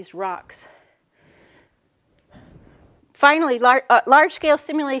of these rocks. Finally, large-scale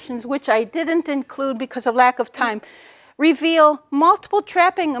simulations, which I didn't include because of lack of time, reveal multiple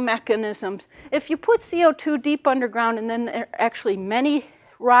trapping mechanisms. If you put CO2 deep underground, and then there are actually many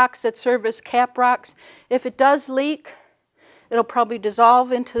rocks that serve as cap rocks, if it does leak, it'll probably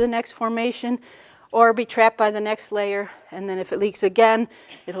dissolve into the next formation or be trapped by the next layer. And then if it leaks again,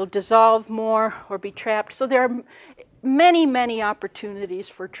 it'll dissolve more or be trapped. So there are many, many opportunities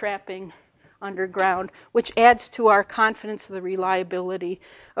for trapping underground, which adds to our confidence of the reliability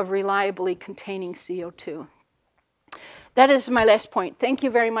of reliably containing CO2. That is my last point. Thank you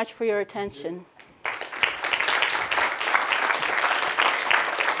very much for your attention. Thank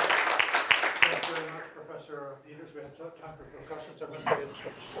you very much, Professor Peters. We have time for questions. I'm going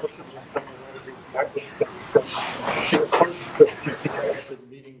to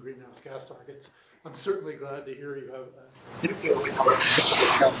be meeting greenhouse gas targets. I'm certainly glad to hear you have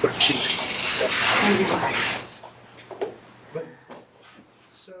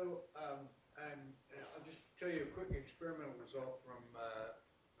So, I'll just tell you a quick experimental result from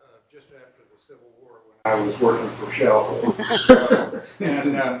just after the Civil War when I was working for Shell.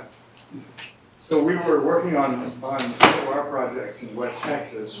 And so we were working on several of our projects in West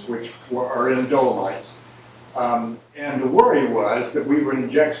Texas, which are in Dolomites. And the worry was that we would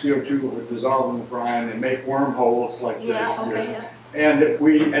inject CO2 that would dissolve in the brine and make wormholes like this. And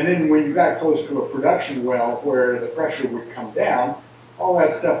then when you got close to a production well where the pressure would come down, all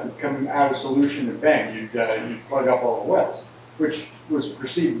that stuff would come out of solution and bang, you'd plug up all the wells, which was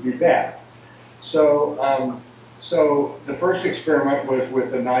perceived to be bad. So, so the first experiment was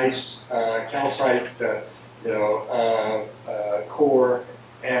with a nice calcite, core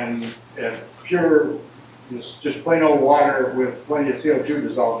and pure, just plain old water with plenty of CO2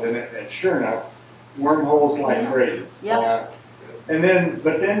 dissolved in it, and sure enough, wormholes like crazy. But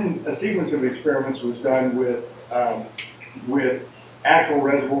then a sequence of experiments was done with actual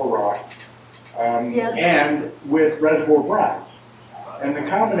reservoir rock and with reservoir brines. And the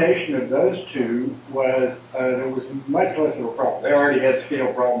combination of those two was, there was much less of a problem. They already had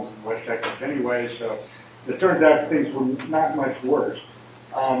scale problems in West Texas anyway, so it turns out things were not much worse.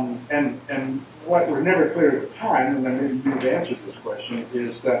 And what was never clear at the time, and I maybe you've answered this question,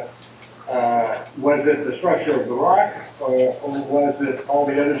 is that was it the structure of the rock, or was it all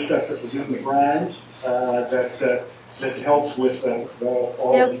the other stuff that was in the brines that helped with the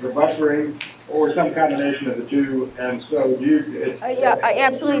buffering, or some combination of the two? And so yeah, I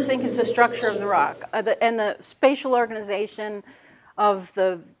absolutely think it's the structure of the rock and the spatial organization of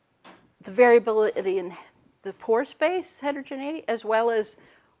the variability in the pore space heterogeneity, as well as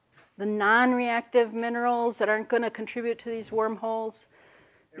the non-reactive minerals that aren't going to contribute to these wormholes.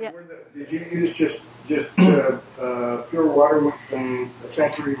 Yeah. Did you use just pure water with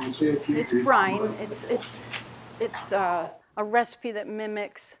saturated CO2? It's brine. It's a recipe that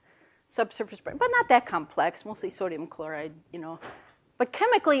mimics subsurface brine, but not that complex. Mostly sodium chloride, you know. But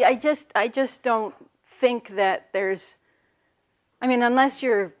chemically, I just don't think that there's. I mean, unless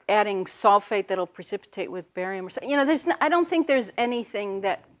you're adding sulfate that'll precipitate with barium or something, you know, I don't think there's anything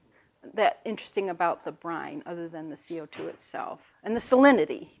that interesting about the brine other than the CO2 itself. And the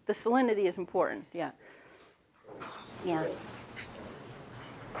salinity. The salinity is important, yeah. Yeah.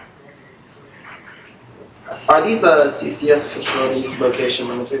 Are these CCS facilities location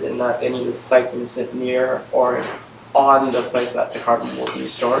limited in that they need the sites to sit near or on the place that the carbon will be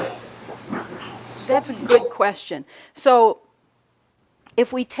stored? That's a good question. So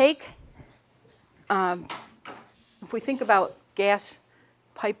if we take, if we think about gas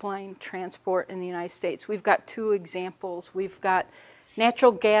pipeline transport in the United States, we've got two examples. We've got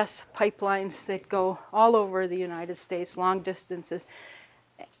natural gas pipelines that go all over the United States, long distances.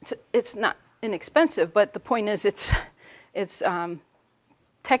 It's not inexpensive, but the point is it's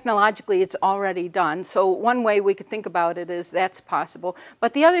technologically it's already done. So one way we could think about it is that's possible.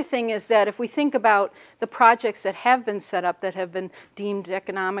 But the other thing is that if we think about the projects that have been set up that have been deemed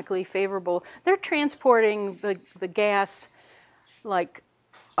economically favorable, they're transporting the gas like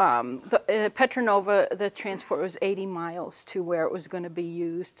Petronova, the transport was 80 miles to where it was going to be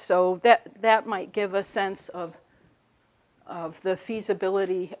used. So that might give a sense of the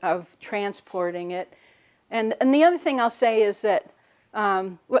feasibility of transporting it. And the other thing I'll say is that,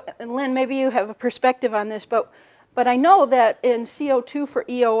 and Lynn, maybe you have a perspective on this, but I know that in CO2 for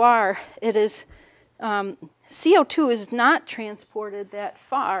EOR, it is, CO2 is not transported that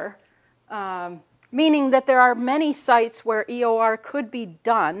far, meaning that there are many sites where EOR could be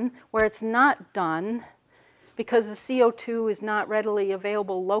done, where it's not done, because the CO2 is not readily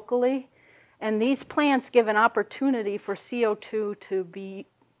available locally. And these plants give an opportunity for CO2 to be,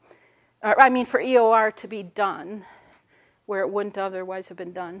 for EOR to be done, where it wouldn't otherwise have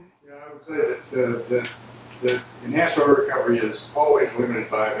been done. Yeah, I would say that the enhanced oil recovery is always limited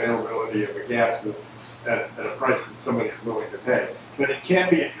by availability of a gas at a price that somebody's willing to pay. But it can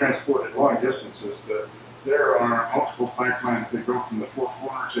be transported long distances. There are multiple pipelines that go from the Four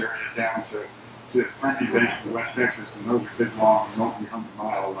Corners area down to Plenty Base to West Texas, and those are big, long,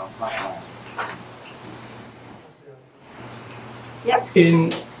 multi-hundred-mile pipelines. Yep.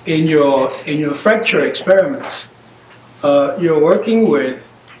 In your fracture experiments, you're working with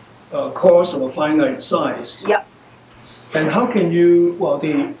cores of a finite size. Yep. And how can you, well,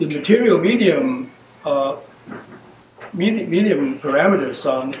 the material medium medium parameters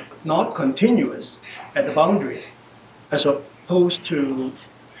are not continuous at the boundary, as opposed to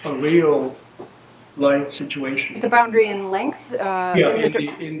a real life situation. The boundary in length?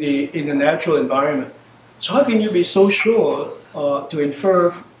 In the natural environment. So how can you be so sure to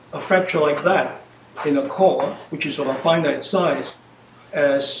infer a fracture like that in a core, which is of a finite size,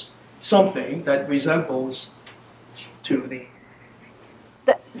 as something that resembles to the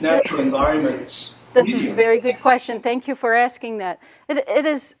natural environments? That's a very good question. Thank you for asking that. It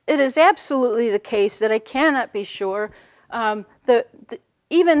is absolutely the case that I cannot be sure.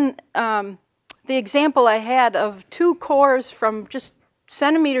 Even the example I had of two cores from just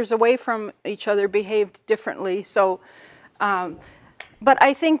centimeters away from each other behaved differently. So, but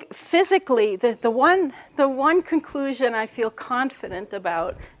I think physically, the one conclusion I feel confident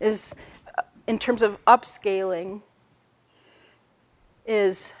about is, in terms of upscaling,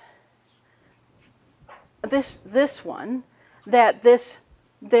 is this one, that this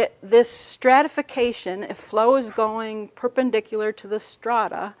stratification, if flow is going perpendicular to the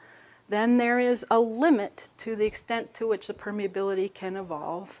strata, then there is a limit to the extent to which the permeability can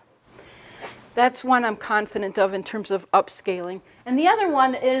evolve. That's one I'm confident of in terms of upscaling. And the other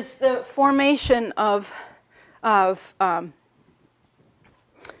one is the formation of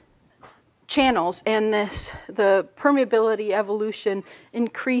channels and the permeability evolution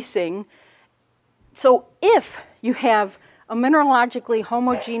increasing. So if you have a mineralogically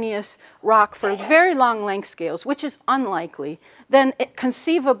homogeneous rock for very long length scales, which is unlikely, then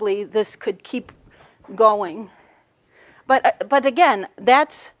conceivably this could keep going. But again,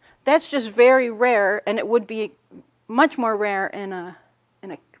 that's just very rare, and it would be much more rare in a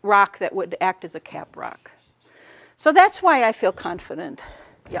rock that would act as a cap rock. So that's why I feel confident.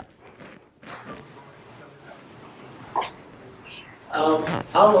 Yeah.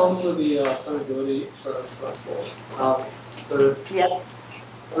 How long will the permeability experiments last for? So, yeah.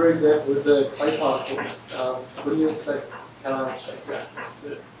 For example, with the clay particles, wouldn't you expect cation exchange reactions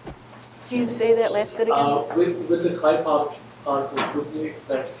to? Can you say that last bit again? With the clay particles, wouldn't you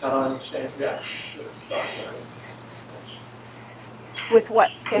expect cation exchange reactions to start occurring? With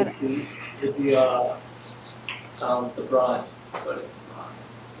what? With the brine, sorry.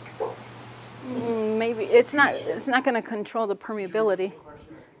 Maybe it's not going to control the permeability.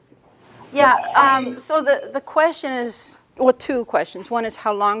 Yeah. So the question is, well, two questions. One is,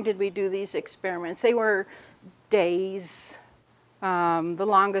 how long did we do these experiments? They were days. The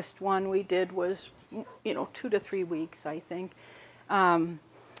longest one we did was, 2 to 3 weeks, I think. And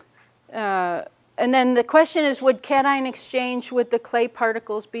then the question is, would cation exchange with the clay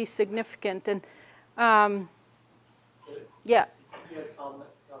particles be significant? And yeah.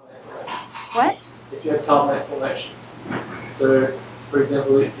 What? If you have carbonate formation. So, for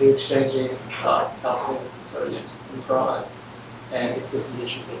example, if you're exchanging calcium and sodium in brine, and if the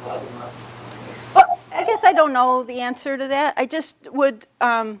conditions are hard enough. Well, I guess I don't know the answer to that. I just would,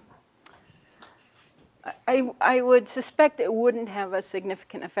 I would suspect it wouldn't have a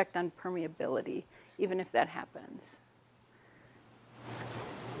significant effect on permeability, even if that happens.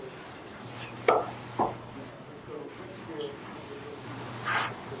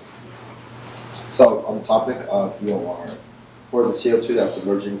 So on the topic of EOR, for the CO2 that's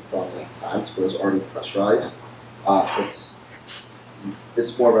emerging from the plants where it's already pressurized, it's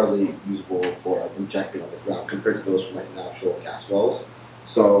it's more readily usable for like injecting on the ground compared to those from like natural gas wells.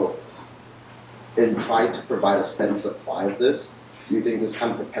 So in trying to provide a steady supply of this, do you think this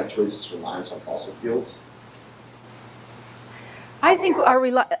kind of perpetuates its reliance on fossil fuels? I think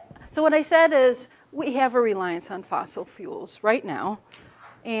so what I said is we have a reliance on fossil fuels right now,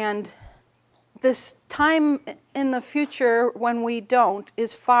 and this time in the future when we don't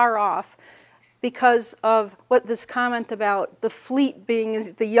is far off because of what this comment about the fleet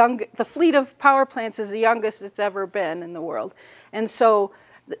being the fleet of power plants is the youngest it's ever been in the world. And so,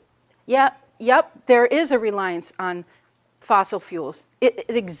 there is a reliance on fossil fuels. It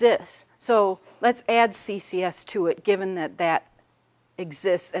exists. So let's add CCS to it, given that that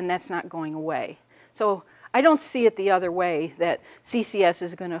exists and that's not going away. So I don't see it the other way, that CCS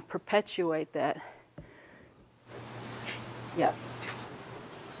is going to perpetuate that. Yeah.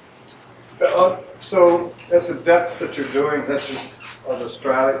 So at the depths that you're doing this, are the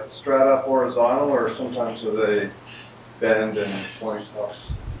strata horizontal, or sometimes do they bend and point up?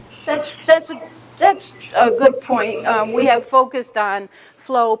 That's a good point. We have focused on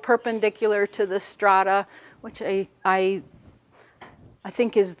flow perpendicular to the strata, which I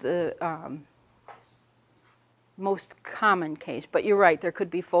think is the most common case. But you're right, there could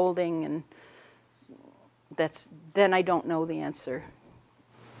be folding, and then I don't know the answer.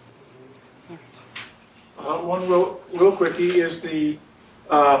 One real quickie is the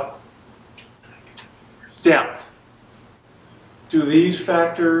depth. Do these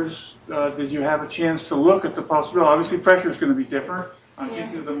factors, did you have a chance to look at the possibility? Obviously pressure is going to be different. I'm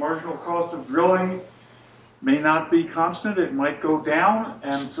thinking the marginal cost of drilling may not be constant. It might go down,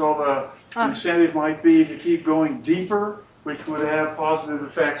 and so the incentive might be to keep going deeper, which would have positive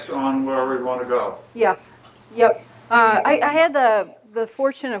effects on where we want to go. Yeah, yep. I had the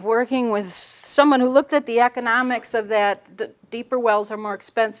fortune of working with someone who looked at the economics of that. The deeper wells are more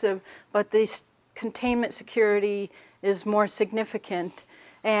expensive, but the containment security is more significant.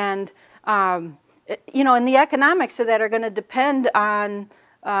 And, you know, and the economics of that are going to depend on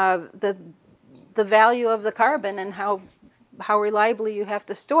the value of the carbon and how reliably you have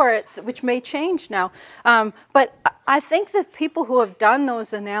to store it, which may change now. But I think that people who have done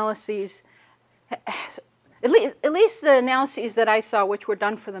those analyses, at least the analyses that I saw, which were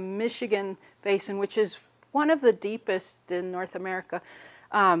done for the Michigan Basin, which is one of the deepest in North America,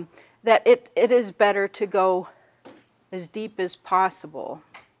 that it is better to go as deep as possible.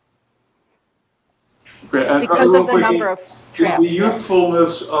 Okay, because of the number of traps. The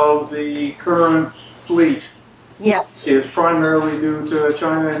youthfulness of the current fleet is primarily due to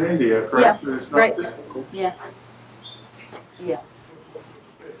China and India, correct? Yeah, it's not right. difficult. Yeah. Yeah.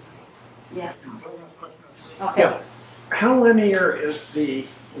 Yeah. Okay. Yeah. How linear is the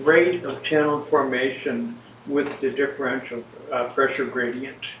rate of channel formation with the differential pressure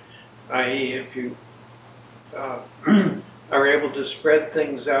gradient? I.e., if you are able to spread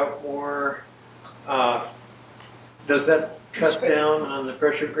things out more, does that cut down on the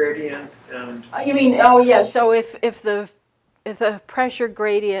pressure gradient? And you mean, oh yeah, so if the pressure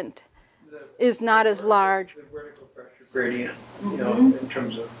gradient is not as large. The vertical pressure gradient, you know, in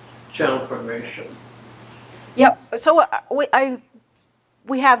terms of channel formation. Yep, so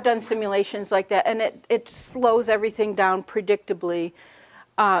we have done simulations like that, and it slows everything down predictably.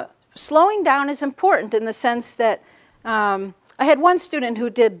 Slowing down is important in the sense that I had one student who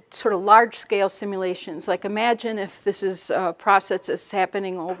did sort of large-scale simulations. Like, imagine if this is a process that's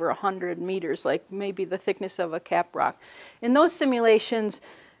happening over 100 meters, like maybe the thickness of a cap rock. In those simulations,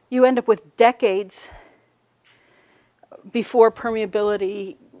 you end up with decades before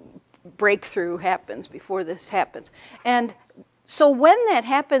permeability breakthrough happens, before this happens. And so when that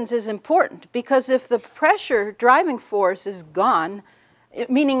happens is important, because if the pressure driving force is gone,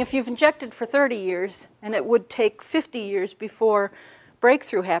 meaning if you've injected for 30 years and it would take 50 years before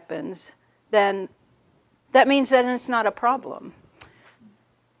breakthrough happens, then that means that it's not a problem.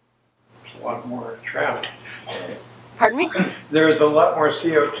 There's a lot more trapped. Pardon me? There is a lot more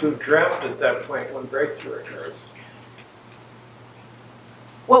CO2 trapped at that point when breakthrough occurs.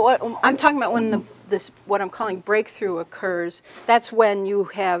 Well, what I'm talking about when what I'm calling breakthrough occurs, that's when you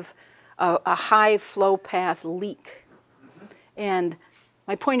have a high flow path leak. And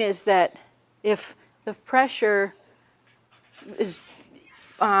my point is that if the pressure is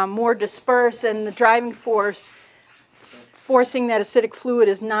more dispersed and the driving force forcing that acidic fluid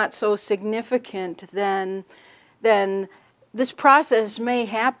is not so significant, then this process may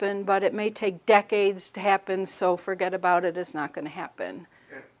happen, but it may take decades to happen, so forget about it, it's not going to happen.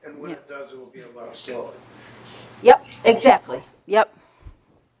 And when it does, it will be a lot slower. Yep, exactly. Yep.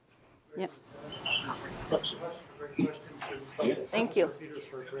 Yep. Thank you. Peters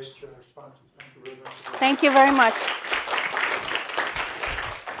for great responses. Thank you very much. Thank you very much.